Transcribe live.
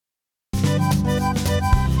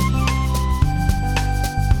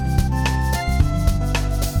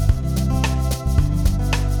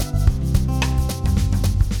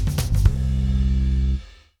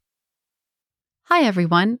Hi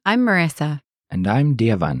everyone, I'm Marissa. And I'm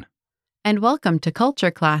Devan. And welcome to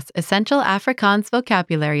Culture Class Essential Afrikaans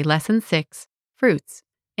Vocabulary Lesson 6, Fruits.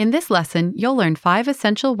 In this lesson, you'll learn 5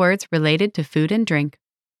 essential words related to food and drink.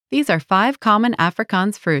 These are 5 common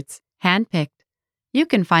Afrikaans fruits, hand-picked. You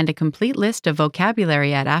can find a complete list of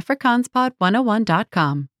vocabulary at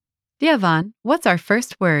afrikaanspod101.com. Devan, what's our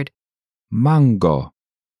first word? Mango,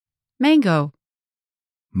 Mango.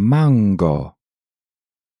 mango,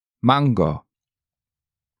 mango,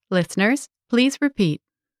 Listeners, please repeat.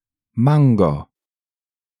 mango,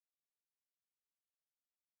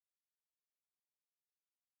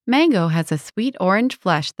 Mango has a sweet orange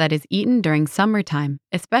flesh that is eaten during summertime,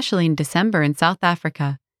 especially in December in South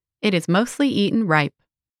Africa. It is mostly eaten ripe.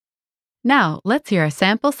 Now, let's hear a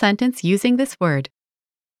sample sentence using this word.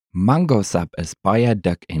 mango sap is baie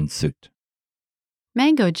dik en soet.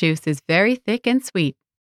 Mango juice is very thick and sweet.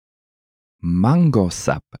 Mango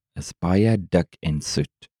sap is baie dik en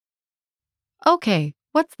soet. Okay,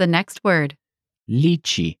 what's the next word?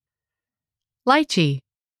 Lychee, Lychee.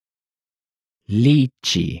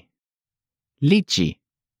 lychee, lychee,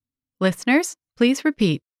 Listeners, please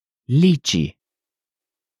repeat. lychee.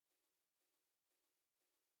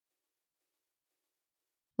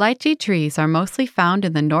 Lychee trees are mostly found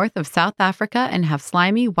in the north of South Africa and have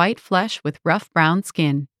slimy white flesh with rough brown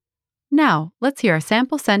skin. Now, let's hear a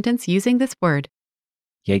sample sentence using this word.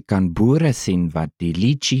 Jy kan boere sien wat die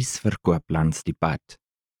lychees verkoop langs die pad.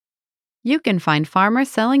 You can find farmers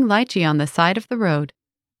selling lychee on the side of the road.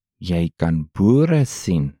 Jy kan boere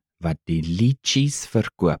sien wat die lychees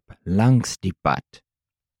verkoop langs die pad.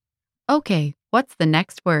 Okay, what's the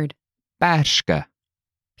next word? Perske,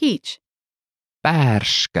 Peach.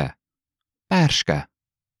 perske, perske,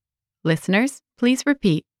 Listeners, please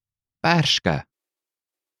repeat. perske.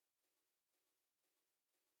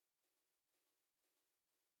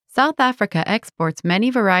 South Africa exports many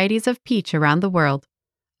varieties of peach around the world.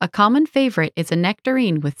 A common favorite is a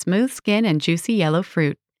nectarine with smooth skin and juicy yellow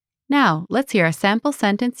fruit. Now, let's hear a sample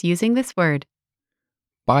sentence using this word.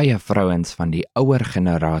 Baie vrouens van die ouer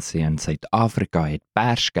generasie in Suid-Afrika het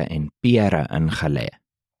perske en pere ingelê.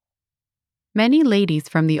 Many ladies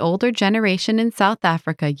from the older generation in South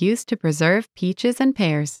Africa used to preserve peaches and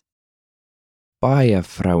pears. Baie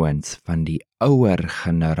vrouens van die ouer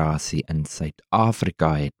generasie in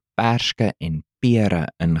Suid-Afrika het perske en pere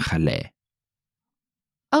ingelê.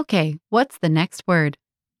 Okay, what's the next word?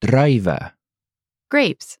 Druiwe,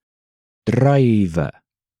 Grapes. druiwe,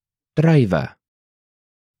 druiwe,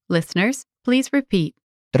 Listeners, please repeat.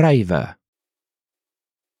 druiwe.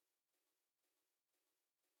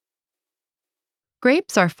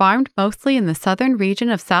 Grapes are farmed mostly in the southern region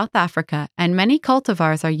of South Africa, and many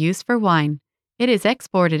cultivars are used for wine. It is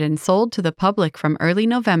exported and sold to the public from early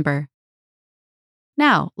November.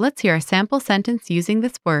 Now, let's hear a sample sentence using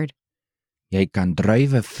this word. Jy kan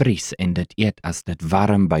druiwe vries en dit eet as dit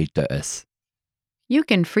warm buite is. You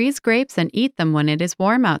can freeze grapes and eat them when it is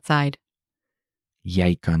warm outside.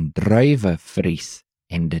 Jy kan druiwe vries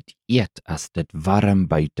en dit eet as dit warm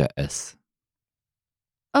buite is.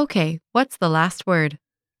 Okay, what's the last word?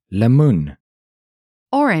 Lemoen,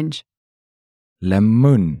 Orange.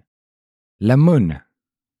 lemoen, lemoen,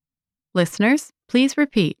 Listeners, please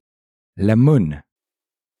repeat. lemoen.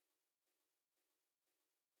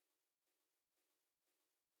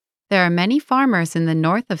 There are many farmers in the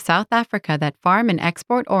north of South Africa that farm and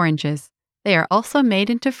export oranges. They are also made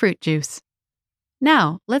into fruit juice.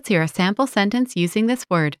 Now, let's hear a sample sentence using this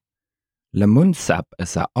word. Lemoensap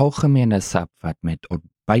is 'n algemene sap wat met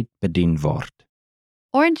ontbyt bedien word.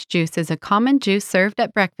 Orange juice is a common juice served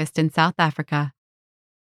at breakfast in South Africa.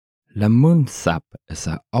 Lemoensap is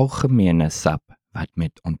 'n algemene sap wat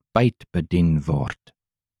met ontbyt bedien word.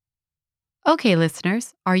 Okay,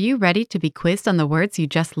 listeners, are you ready to be quizzed on the words you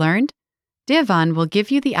just learned? Devan will give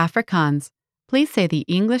you the Afrikaans. Please say the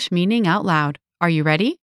English meaning out loud. Are you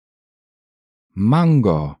ready?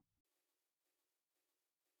 Mango,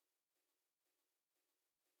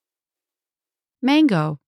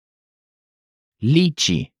 Mango,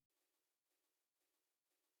 lychee,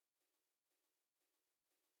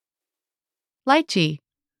 lychee,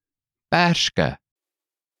 perske,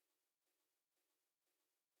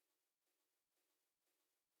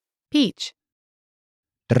 peach,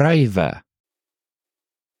 druiwe,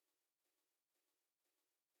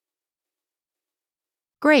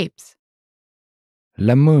 grapes,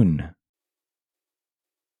 lemoen,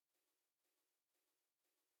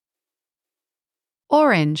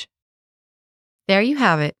 orange. There you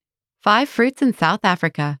have it. 5 fruits in South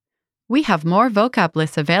Africa. We have more vocab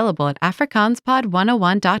lists available at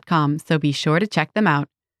afrikaanspod101.com, so be sure to check them out.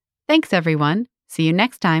 Thanks, everyone. See you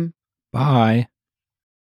next time. Bye.